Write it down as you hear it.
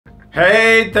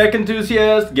Hey tech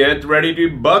enthusiasts, get ready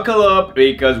to buckle up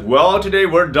because well today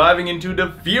we're diving into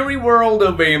the fiery world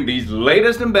of AMD's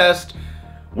latest and best.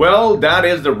 Well, that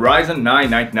is the Ryzen 9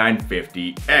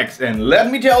 9950X, and let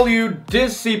me tell you,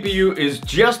 this CPU is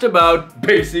just about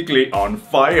basically on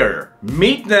fire.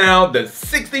 Meet now the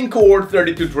 16-core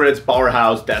 32 threads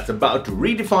powerhouse that's about to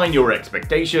redefine your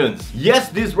expectations. Yes,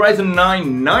 this Ryzen 9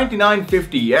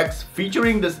 9950X,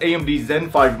 featuring this AMD Zen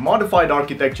 5 modified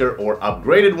architecture or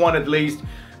upgraded one at least,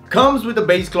 comes with a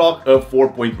base clock of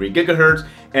 4.3 GHz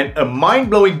and a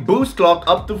mind-blowing boost clock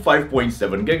up to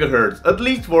 5.7 GHz, at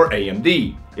least for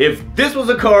AMD. If this was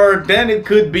a car, then it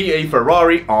could be a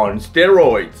Ferrari on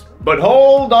steroids. But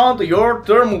hold on to your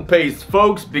thermal paste,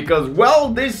 folks, because well,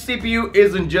 this CPU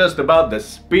isn't just about the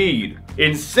speed.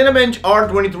 In Cinebench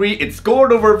R23, it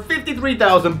scored over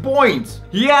 53,000 points.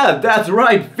 Yeah, that's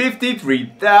right,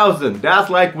 53,000. That's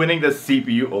like winning the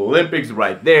CPU Olympics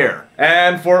right there.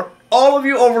 And for all of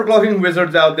you overclocking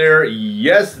wizards out there,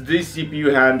 yes, this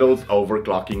CPU handles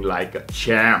overclocking like a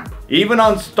champ. Even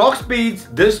on stock speeds,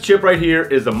 this chip right here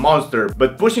is a monster,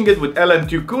 but pushing it with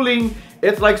LN2 cooling,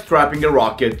 it's like strapping a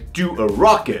rocket to a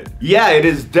rocket. Yeah, it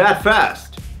is that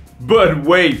fast. But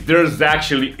wait, there's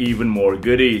actually even more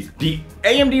goodies. The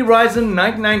AMD Ryzen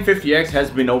 9950X has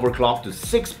been overclocked to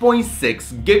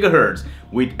 6.6 GHz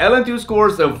with LN2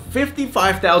 scores of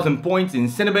 55,000 points in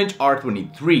Cinebench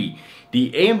R23.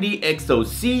 The AMD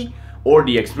XOC, or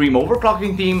the Extreme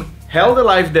Overclocking team, held a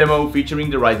live demo featuring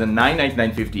the Ryzen 9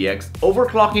 9950X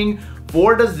overclocking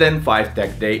for the Zen 5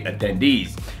 Tech Day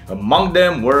attendees. Among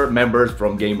them were members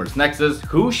from Gamers Nexus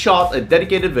who shot a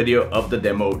dedicated video of the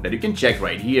demo that you can check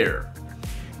right here.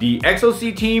 The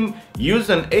XOC team used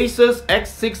an Asus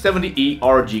X670E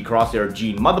RG Crosshair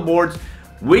Gene motherboards,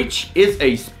 which is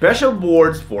a special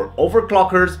board for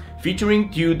overclockers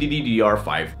featuring two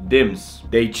DDR5 DIMMs.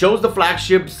 They chose the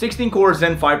flagship 16-core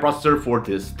Zen 5 processor for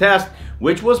this test,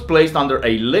 which was placed under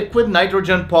a liquid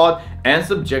nitrogen pod and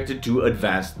subjected to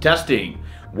advanced testing.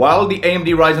 While the AMD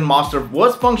Ryzen Master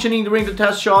was functioning during the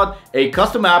test shot, a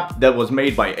custom app that was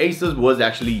made by Asus was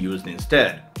actually used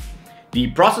instead.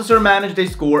 The processor managed a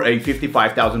score of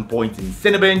 55,000 points in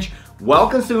Cinebench, while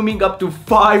consuming up to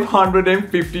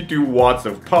 552 watts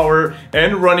of power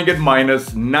and running at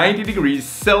minus 90 degrees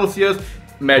Celsius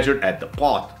measured at the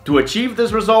pot. To achieve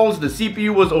these results, the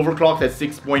CPU was overclocked at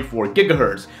 6.4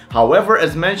 GHz. However,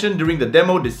 as mentioned during the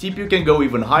demo, the CPU can go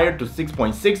even higher to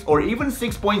 6.6 or even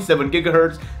 6.7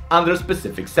 GHz under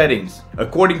specific settings.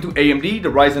 According to AMD, the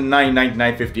Ryzen 9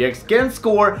 9950X can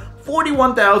score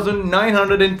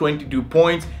 41,922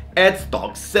 points at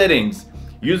stock settings.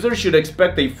 Users should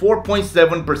expect a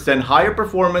 4.7% higher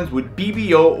performance with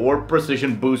PBO or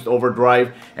Precision Boost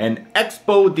Overdrive and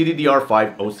Expo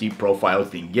DDR5 OC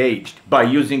profiles engaged. By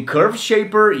using Curve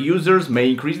Shaper, users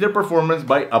may increase their performance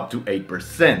by up to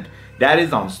 8%. That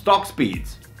is on stock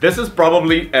speeds. This is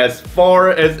probably as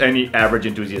far as any average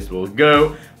enthusiast will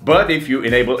go, but if you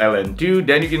enable LN2,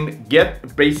 then you can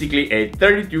get basically a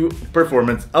 32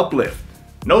 performance uplift.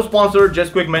 No sponsor,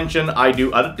 just quick mention, I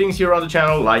do other things here on the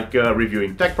channel like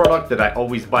reviewing tech products that I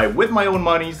always buy with my own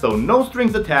money, so no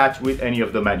strings attached with any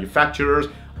of the manufacturers.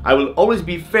 I will always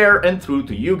be fair and true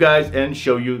to you guys and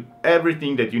show you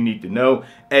everything that you need to know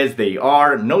as they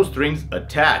are, no strings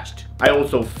attached. I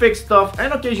also fix stuff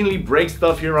and occasionally break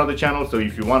stuff here on the channel, so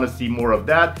if you want to see more of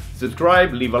that,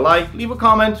 subscribe, leave a like, leave a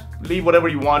comment, leave whatever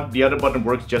you want. The other button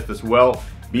works just as well.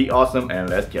 Be awesome and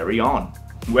let's carry on.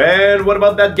 Well, what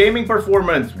about that gaming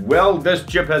performance? Well, this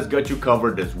chip has got you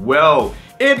covered as well.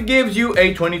 It gives you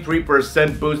a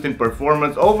 23% boost in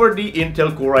performance over the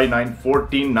Intel Core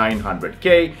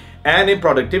i9-14900K, and in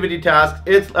productivity tasks,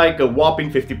 it's like a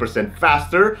whopping 50%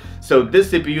 faster. So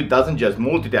this CPU doesn't just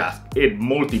multitask, it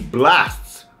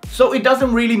multi-blasts. So it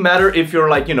doesn't really matter if you're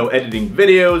like, editing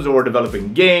videos or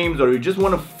developing games, or you just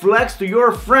want to flex to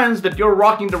your friends that you're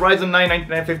rocking the Ryzen 9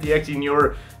 9950X in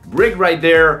your rig right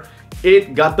there.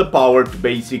 It got the power to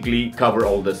basically cover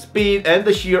all the speed and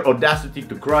the sheer audacity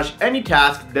to crush any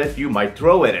task that you might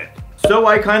throw at it. So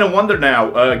I kind of wonder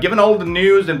now, given all the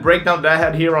news and breakdown that I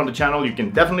had here on the channel, you can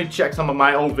definitely check some of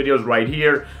my old videos right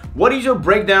here. What is your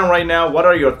breakdown right now? What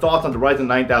are your thoughts on the Ryzen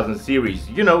 9000 series?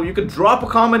 You could drop a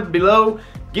comment below,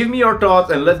 give me your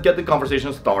thoughts, and let's get the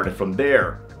conversation started from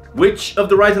there. Which of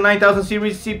the Ryzen 9000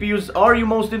 series CPUs are you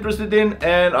most interested in,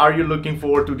 and are you looking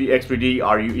forward to the X3D?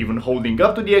 Are you even holding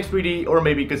up to the X3D, or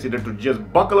maybe consider to just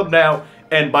buckle up now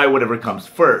and buy whatever comes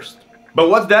first? But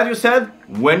what's that you said?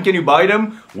 When can you buy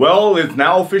them? Well, it's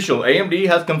now official. AMD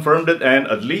has confirmed it, and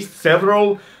at least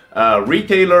several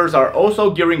Retailers are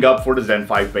also gearing up for the Zen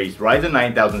 5 based Ryzen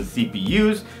 9000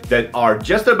 CPUs that are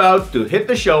just about to hit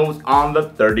the shelves on the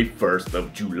 31st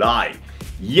of July.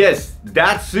 Yes,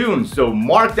 that's soon, so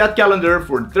mark that calendar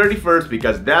for 31st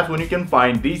because that's when you can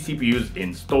find these CPUs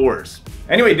in stores.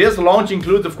 Anyway, this launch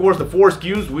includes of course the 4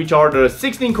 SKUs, which are the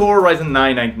 16-core Ryzen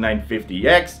 9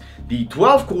 9950X, the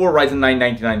 12-core Ryzen 9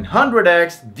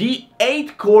 9900X, the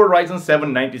 8-core Ryzen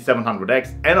 7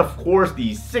 9700X, and of course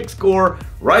the 6-core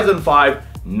Ryzen 5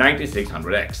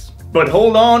 9600X. But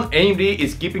hold on, AMD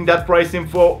is keeping that price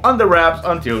info under wraps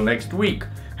until next week.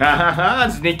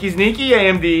 Hahaha, sneaky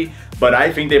AMD. But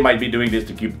I think they might be doing this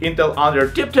to keep Intel on their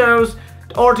tiptoes,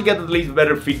 or to get at least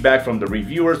better feedback from the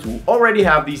reviewers who already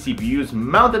have these CPUs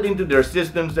mounted into their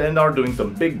systems and are doing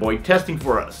some big boy testing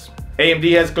for us.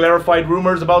 AMD has clarified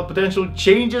rumors about potential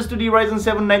changes to the Ryzen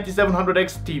 7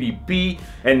 9700X TDP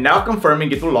and now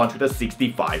confirming it will launch with a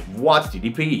 65 watts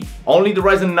TDP. Only the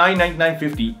Ryzen 9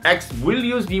 9950X will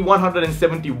use the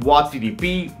 170 watts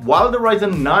TDP, while the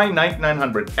Ryzen 9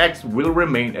 9900X will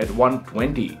remain at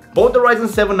 120. Both the Ryzen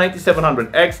 7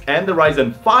 9700X and the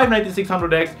Ryzen 5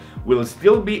 9600X will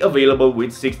still be available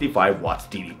with 65 watts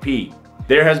TDP.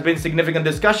 There has been significant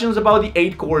discussions about the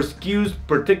 8-core SKUs,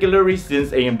 particularly since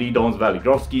AMD Don's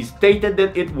Valigrovsky stated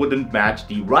that it wouldn't match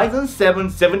the Ryzen 7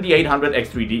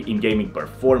 7800X3D in gaming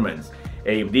performance.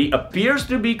 AMD appears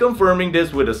to be confirming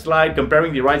this with a slide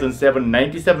comparing the Ryzen 7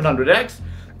 9700X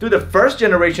to the first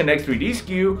generation X3D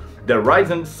SKU, the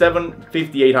Ryzen 7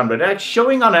 5800X,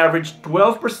 showing on average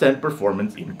 12%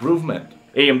 performance improvement.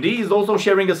 AMD is also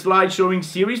sharing a slide showing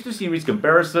series-to-series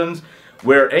comparisons,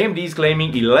 where AMD is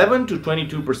claiming 11 to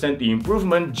 22% the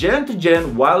improvement gen to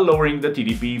gen while lowering the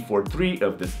TDP for 3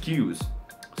 of the SKUs.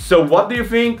 So what do you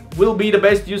think will be the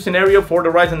best use scenario for the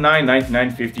Ryzen 9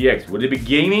 9950X? Would it be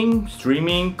gaming,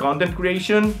 streaming, content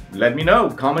creation? Let me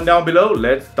know, comment down below,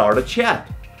 let's start a chat.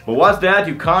 But what's that?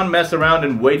 You can't mess around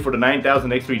and wait for the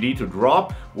 9000 X3D to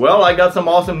drop? Well, I got some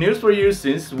awesome news for you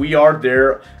since we are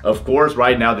there. Of course,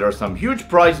 right now there are some huge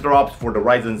price drops for the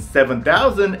Ryzen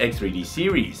 7000 X3D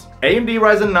series. AMD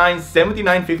Ryzen 9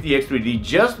 7950 X3D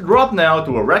just dropped now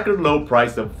to a record low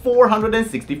price of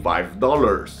 $465.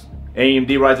 AMD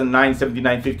Ryzen 9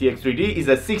 7950 X3D is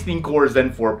a 16-core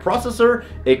Zen 4 processor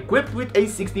equipped with a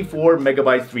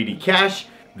 64MB 3D cache.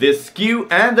 This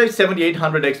SKU and the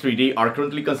 7800 X3D are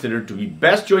currently considered to be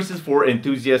best choices for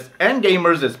enthusiasts and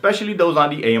gamers, especially those on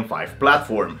the AM5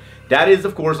 platform. That is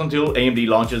of course until AMD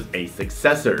launches a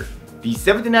successor. The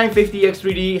 7950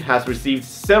 X3D has received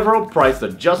several price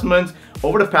adjustments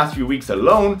over the past few weeks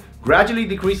alone, gradually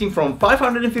decreasing from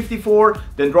 $554,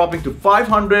 then dropping to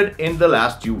 $500 in the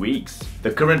last 2 weeks.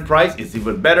 The current price is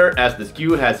even better as the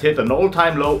SKU has hit an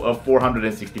all-time low of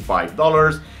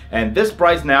 $465, and this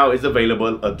price now is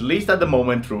available at least at the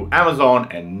moment through Amazon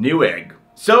and Newegg.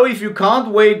 So if you can't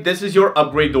wait, this is your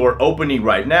upgrade door opening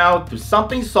right now to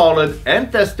something solid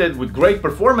and tested with great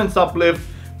performance uplift.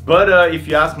 But if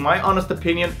you ask my honest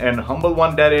opinion, and humble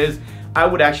one that is, I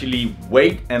would actually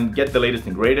wait and get the latest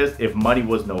and greatest if money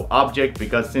was no object,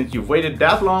 because since you've waited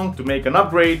that long to make an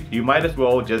upgrade, you might as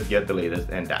well just get the latest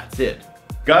and that's it.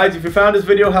 Guys, if you found this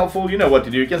video helpful, you know what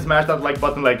to do. You can smash that like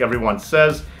button like everyone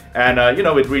says, and you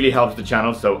know, it really helps the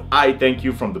channel, so I thank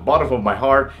you from the bottom of my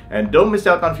heart. And don't miss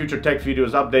out on future tech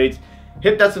videos updates.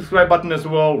 Hit that subscribe button as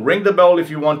well, ring the bell if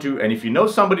you want to, and if you know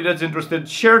somebody that's interested,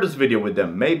 share this video with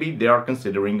them. Maybe they are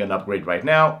considering an upgrade right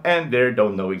now and they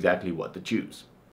don't know exactly what to choose.